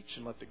the beach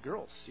and let the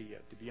girls see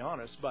it, to be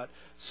honest. But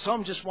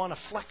some just want to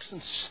flex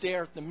and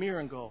stare at the mirror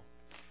and go,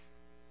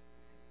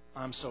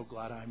 I'm so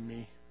glad I'm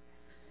me.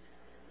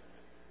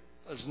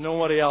 There's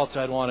nobody else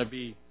I'd want to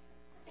be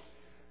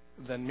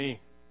than me.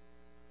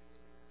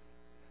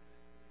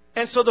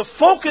 And so the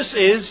focus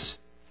is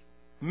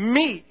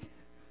me.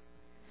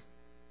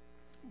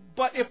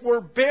 But if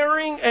we're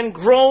bearing and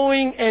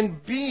growing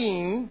and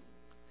being,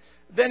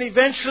 then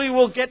eventually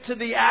we'll get to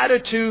the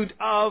attitude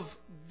of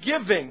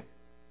giving.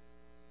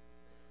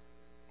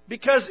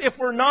 Because if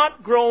we're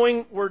not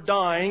growing, we're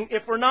dying.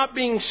 If we're not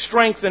being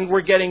strengthened, we're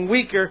getting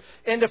weaker.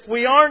 And if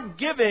we aren't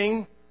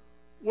giving,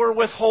 we're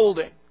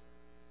withholding.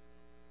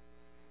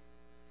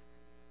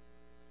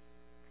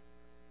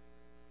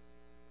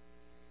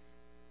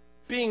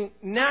 Being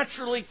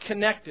naturally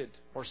connected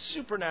or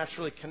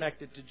supernaturally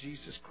connected to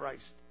Jesus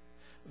Christ.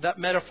 That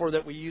metaphor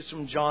that we use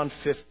from John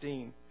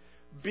 15.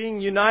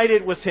 Being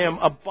united with Him,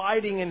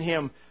 abiding in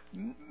Him,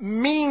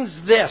 means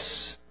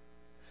this: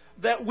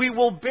 that we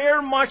will bear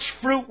much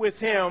fruit with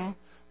Him,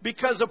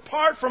 because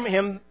apart from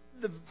Him,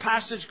 the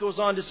passage goes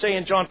on to say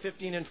in John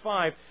 15 and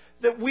 5,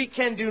 that we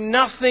can do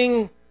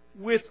nothing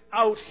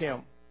without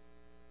Him.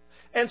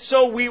 And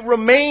so we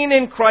remain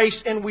in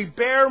Christ and we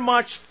bear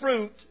much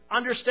fruit,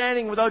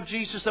 understanding without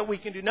Jesus that we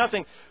can do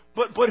nothing.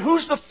 But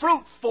who's the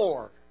fruit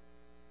for?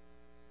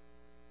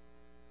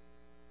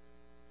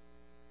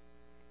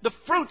 The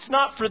fruit's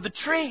not for the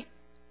tree.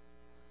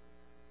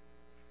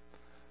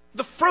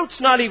 The fruit's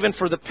not even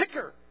for the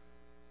picker.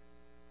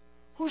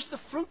 Who's the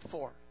fruit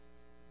for?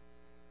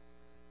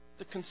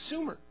 The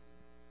consumer.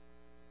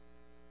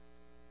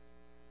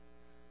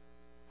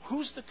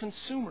 Who's the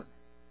consumer?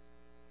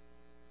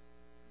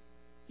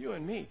 You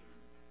and me.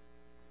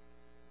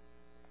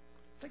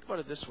 Think about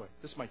it this way.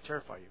 This might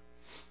terrify you.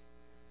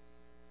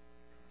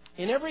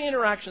 In every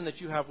interaction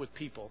that you have with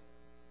people,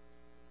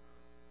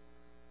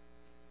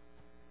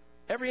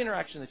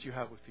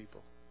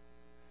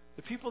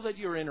 the people that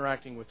you're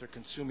interacting with are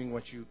consuming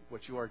what you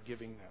are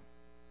giving them.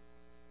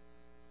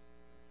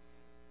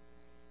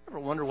 Ever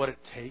wonder what it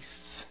tastes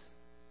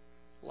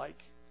like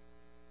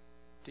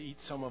to eat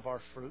some of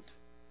our fruit?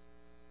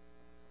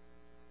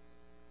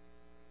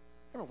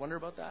 Ever wonder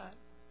about that?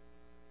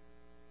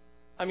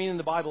 I mean, in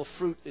the Bible,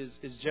 fruit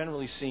is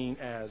generally seen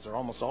as, or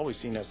almost always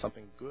seen as,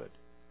 something good.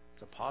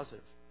 It's a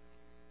positive.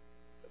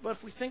 But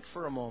if we think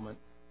for a moment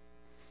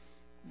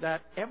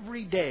that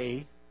every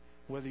day,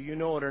 whether you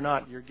know it or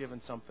not, you're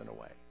giving something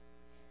away.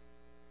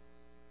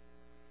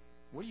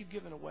 What are you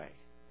giving away?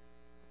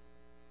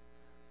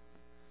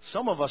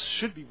 Some of us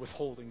should be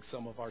withholding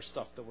some of our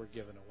stuff that we're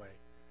giving away.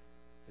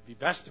 It'd be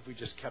best if we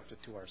just kept it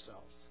to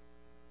ourselves.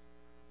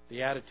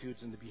 The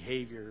attitudes and the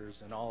behaviors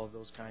and all of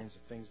those kinds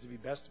of things. It'd be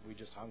best if we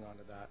just hung on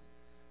to that.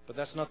 But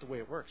that's not the way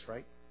it works,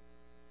 right?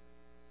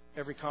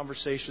 Every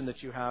conversation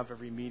that you have,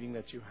 every meeting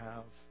that you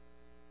have,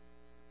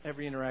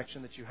 every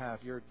interaction that you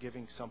have, you're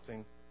giving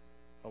something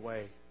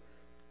away.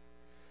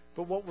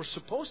 But what we're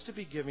supposed to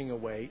be giving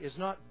away is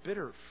not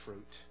bitter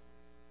fruit.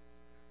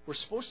 We're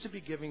supposed to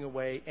be giving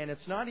away, and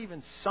it's not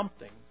even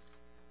something.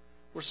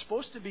 We're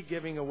supposed to be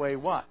giving away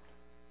what?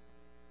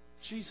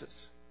 Jesus.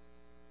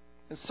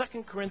 In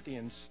 2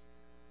 Corinthians,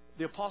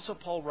 the Apostle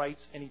Paul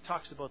writes, and he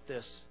talks about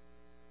this,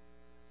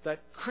 that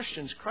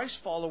Christians, Christ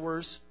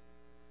followers,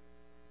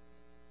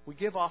 we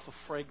give off a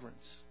fragrance.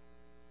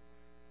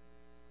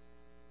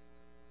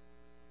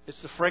 It's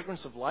the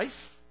fragrance of life,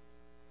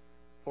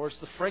 or it's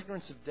the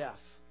fragrance of death.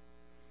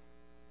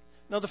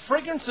 Now, the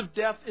fragrance of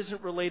death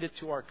isn't related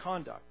to our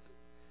conduct.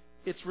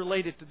 It's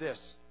related to this: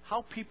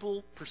 how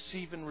people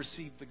perceive and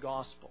receive the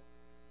gospel.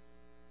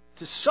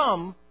 To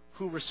some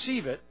who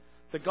receive it,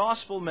 the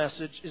gospel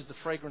message is the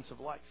fragrance of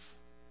life.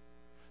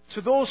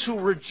 To those who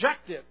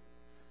reject it,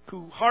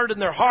 who harden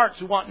their hearts,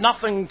 who want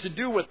nothing to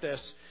do with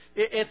this,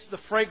 it's the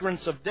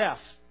fragrance of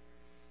death.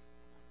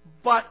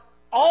 But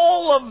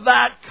all of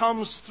that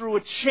comes through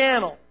a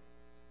channel.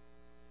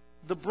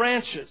 The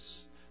branches.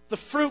 The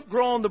fruit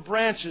grow on the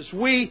branches.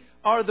 We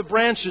are the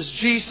branches.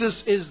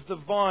 Jesus is the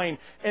vine.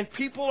 And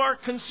people are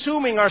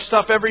consuming our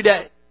stuff every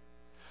day.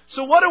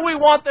 So what do we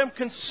want them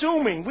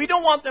consuming? We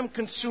don't want them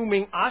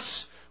consuming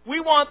us. We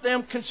want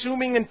them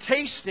consuming and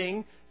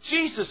tasting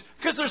Jesus.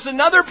 Because there's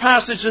another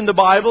passage in the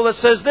Bible that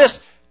says this: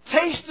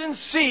 taste and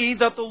see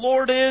that the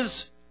Lord is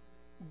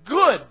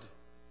good.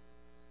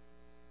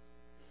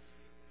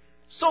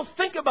 So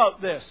think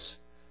about this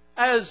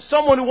as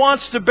someone who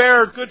wants to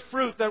bear good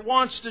fruit, that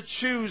wants to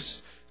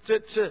choose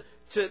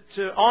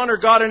to honor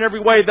God in every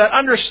way, that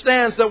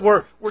understands that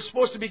we're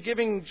supposed to be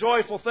giving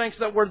joyful thanks,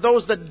 that we're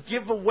those that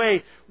give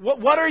away.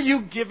 What are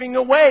you giving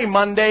away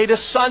Monday to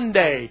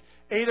Sunday,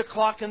 8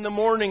 o'clock in the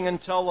morning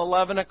until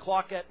 11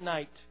 o'clock at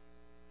night?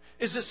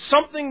 Is it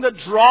something that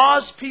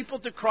draws people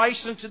to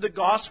Christ and to the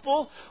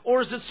gospel?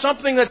 Or is it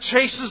something that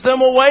chases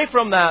them away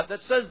from that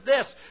says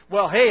this: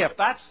 well, hey, if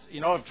that's,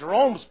 if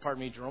Jerome's,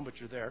 pardon me, Jerome, but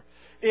you're there.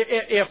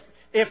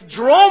 If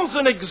Jerome's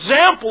an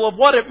example of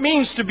what it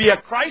means to be a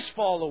Christ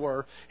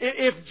follower,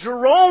 if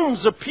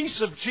Jerome's a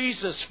piece of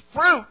Jesus'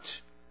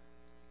 fruit,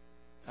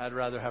 I'd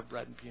rather have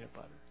bread and peanut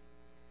butter.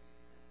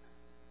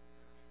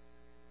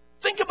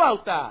 Think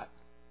about that.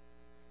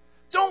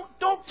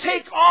 Don't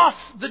take off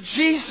the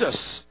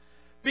Jesus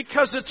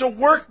because it's a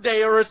work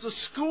day or it's a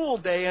school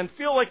day and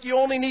feel like you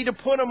only need to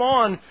put them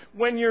on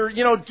when you're,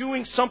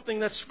 doing something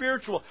that's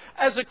spiritual.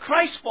 As a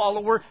Christ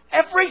follower,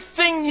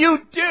 everything you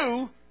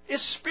do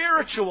is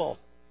spiritual.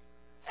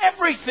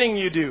 Everything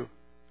you do.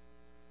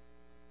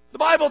 The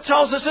Bible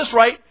tells us this,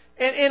 right?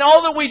 In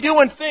all that we do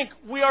and think,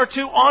 we are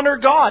to honor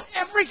God.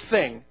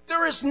 Everything.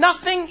 There is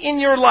nothing in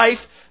your life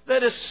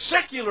that is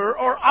secular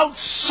or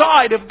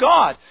outside of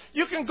God.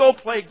 You can go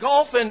play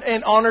golf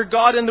and honor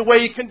God in the way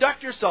you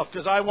conduct yourself,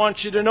 because I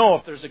want you to know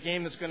if there's a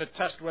game that's going to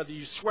test whether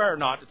you swear or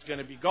not, it's going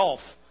to be golf.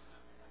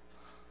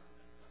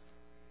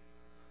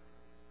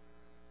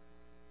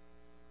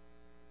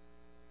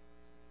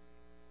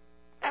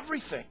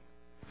 Everything.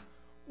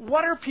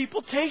 What are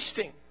people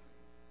tasting?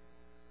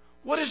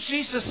 What does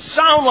Jesus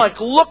sound like,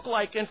 look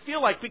like, and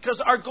feel like? Because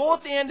our goal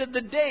at the end of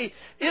the day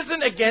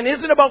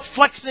isn't about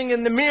flexing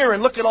in the mirror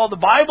and look at all the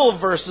Bible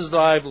verses that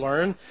I've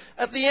learned.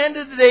 At the end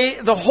of the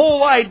day, the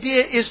whole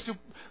idea is to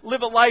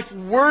live a life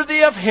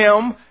worthy of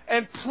Him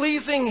and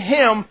pleasing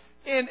Him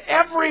in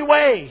every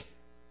way.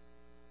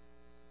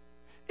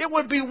 It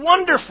would be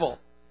wonderful.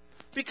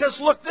 Because,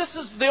 look, this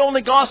is the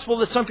only gospel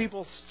that some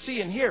people see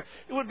and hear.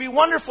 It would be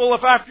wonderful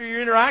if after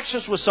your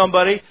interactions with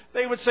somebody,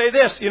 they would say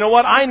this, you know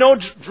what, I know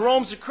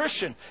Jerome's a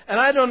Christian, and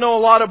I don't know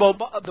a lot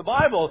about the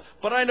Bible,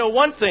 but I know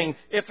one thing,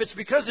 if it's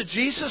because of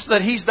Jesus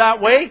that he's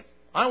that way,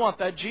 I want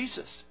that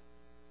Jesus.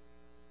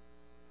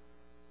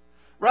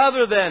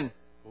 Rather than,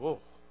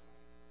 whoa,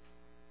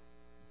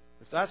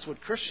 if that's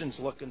what Christians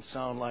look and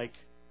sound like,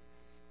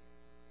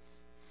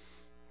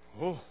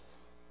 whoa.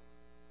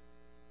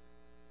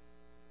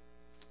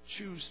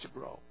 Choose to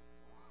grow.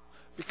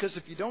 Because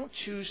if you don't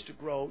choose to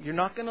grow, you're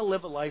not going to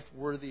live a life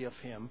worthy of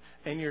Him,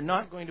 and you're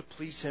not going to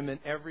please Him in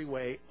every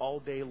way all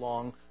day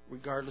long,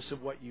 regardless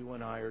of what you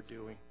and I are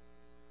doing.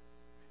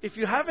 If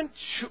you haven't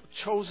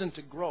chosen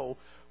to grow,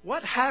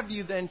 what have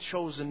you then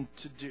chosen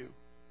to do?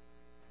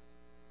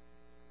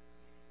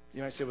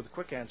 You might say, well, the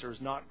quick answer is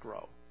not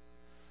grow.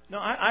 No,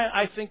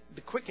 I think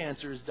the quick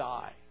answer is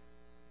die.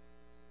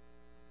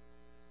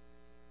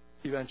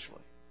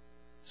 Eventually.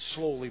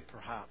 Slowly,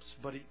 perhaps.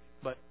 But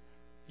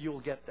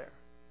you'll get there.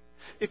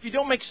 If you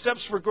don't make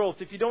steps for growth,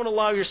 if you don't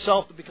allow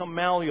yourself to become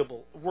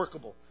malleable,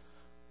 workable,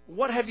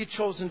 what have you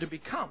chosen to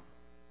become?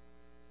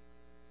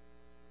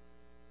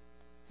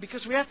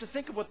 Because we have to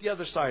think of what the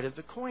other side of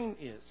the coin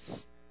is.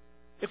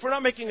 If we're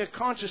not making a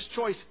conscious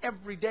choice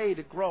every day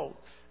to grow,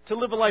 to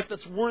live a life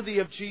that's worthy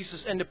of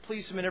Jesus and to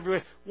please Him in every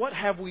way, what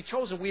have we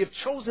chosen? We have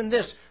chosen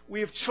this.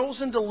 We have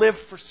chosen to live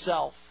for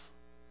self.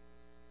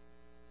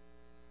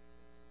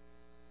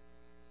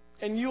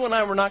 And you and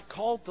I were not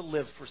called to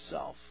live for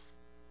self.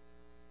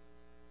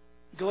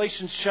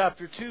 Galatians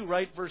chapter 2,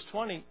 right, verse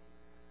 20.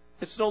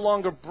 It's no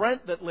longer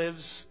Brent that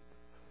lives,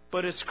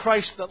 but it's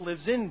Christ that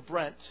lives in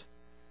Brent.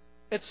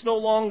 It's no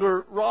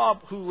longer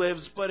Rob who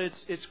lives, but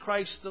it's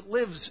Christ that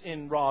lives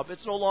in Rob.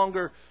 It's no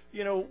longer,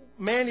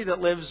 Manny that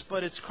lives,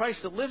 but it's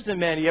Christ that lives in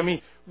Manny. I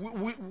mean,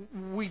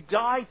 we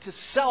die to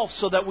self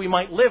so that we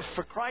might live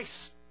for Christ.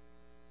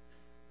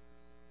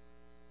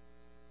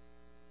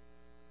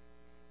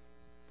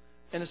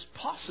 And it's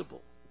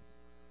possible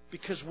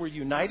because we're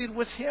united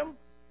with Him.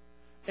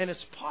 And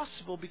it's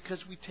possible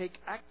because we take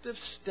active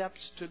steps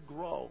to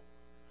grow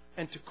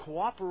and to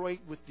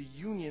cooperate with the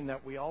union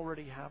that we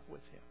already have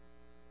with Him.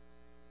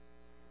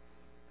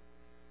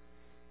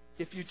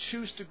 If you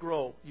choose to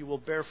grow, you will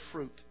bear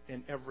fruit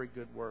in every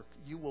good work.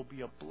 You will be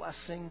a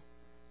blessing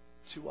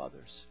to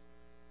others.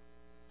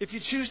 If you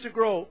choose to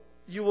grow,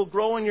 you will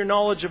grow in your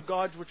knowledge of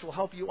God, which will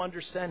help you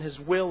understand His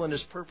will and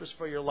His purpose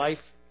for your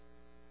life.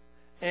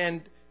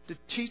 And to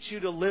teach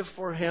you to live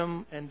for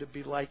Him and to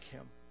be like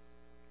Him.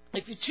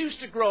 If you choose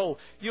to grow,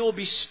 you will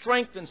be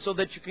strengthened so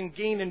that you can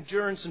gain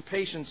endurance and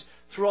patience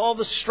through all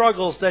the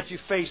struggles that you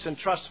face. And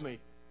trust me,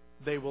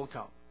 they will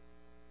come.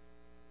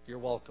 You're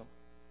welcome.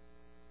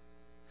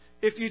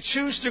 If you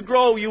choose to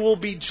grow, you will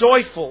be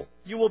joyful.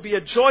 You will be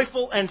a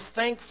joyful and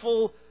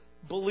thankful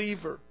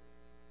believer.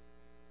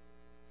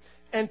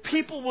 And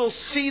people will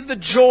see the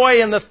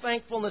joy and the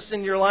thankfulness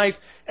in your life.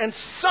 And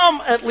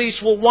some at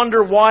least will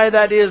wonder why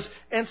that is.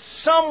 And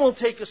some will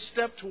take a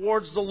step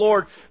towards the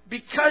Lord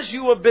because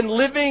you have been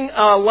living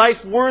a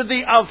life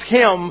worthy of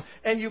Him.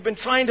 And you've been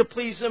trying to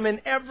please Him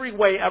in every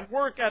way, at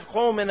work, at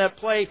home, and at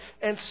play.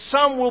 And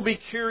some will be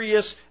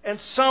curious. And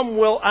some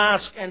will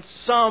ask. And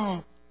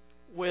some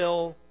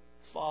will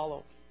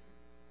follow.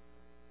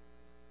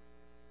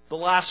 The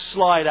last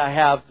slide I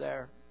have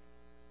there.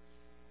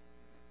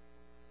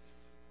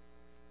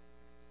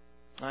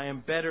 I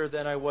am better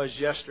than I was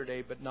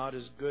yesterday, but not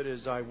as good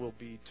as I will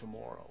be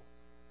tomorrow.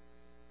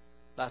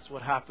 That's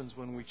what happens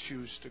when we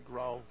choose to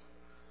grow.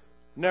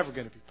 We're never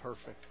going to be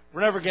perfect.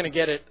 We're never going to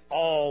get it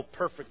all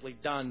perfectly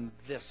done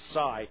this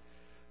side.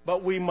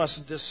 But we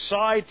must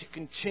decide to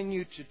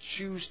continue to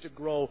choose to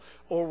grow,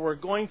 or we're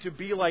going to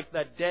be like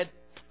that dead,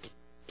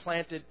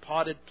 planted,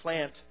 potted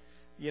plant,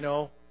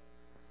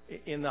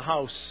 in the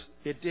house.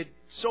 It did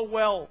so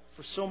well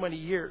for so many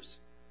years.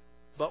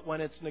 But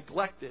when it's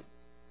neglected,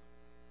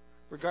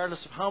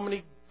 regardless of how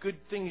many good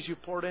things you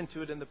poured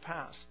into it in the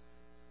past,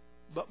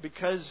 but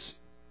because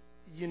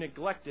you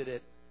neglected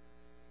it,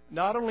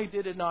 not only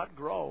did it not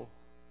grow,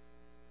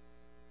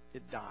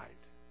 it died.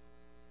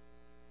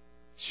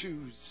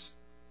 Choose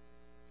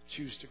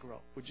to grow.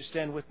 Would you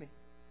stand with me?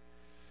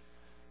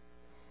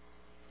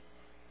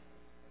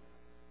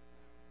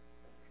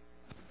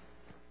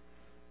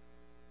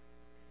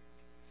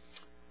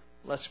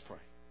 Let's pray.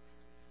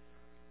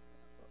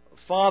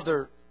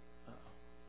 Father,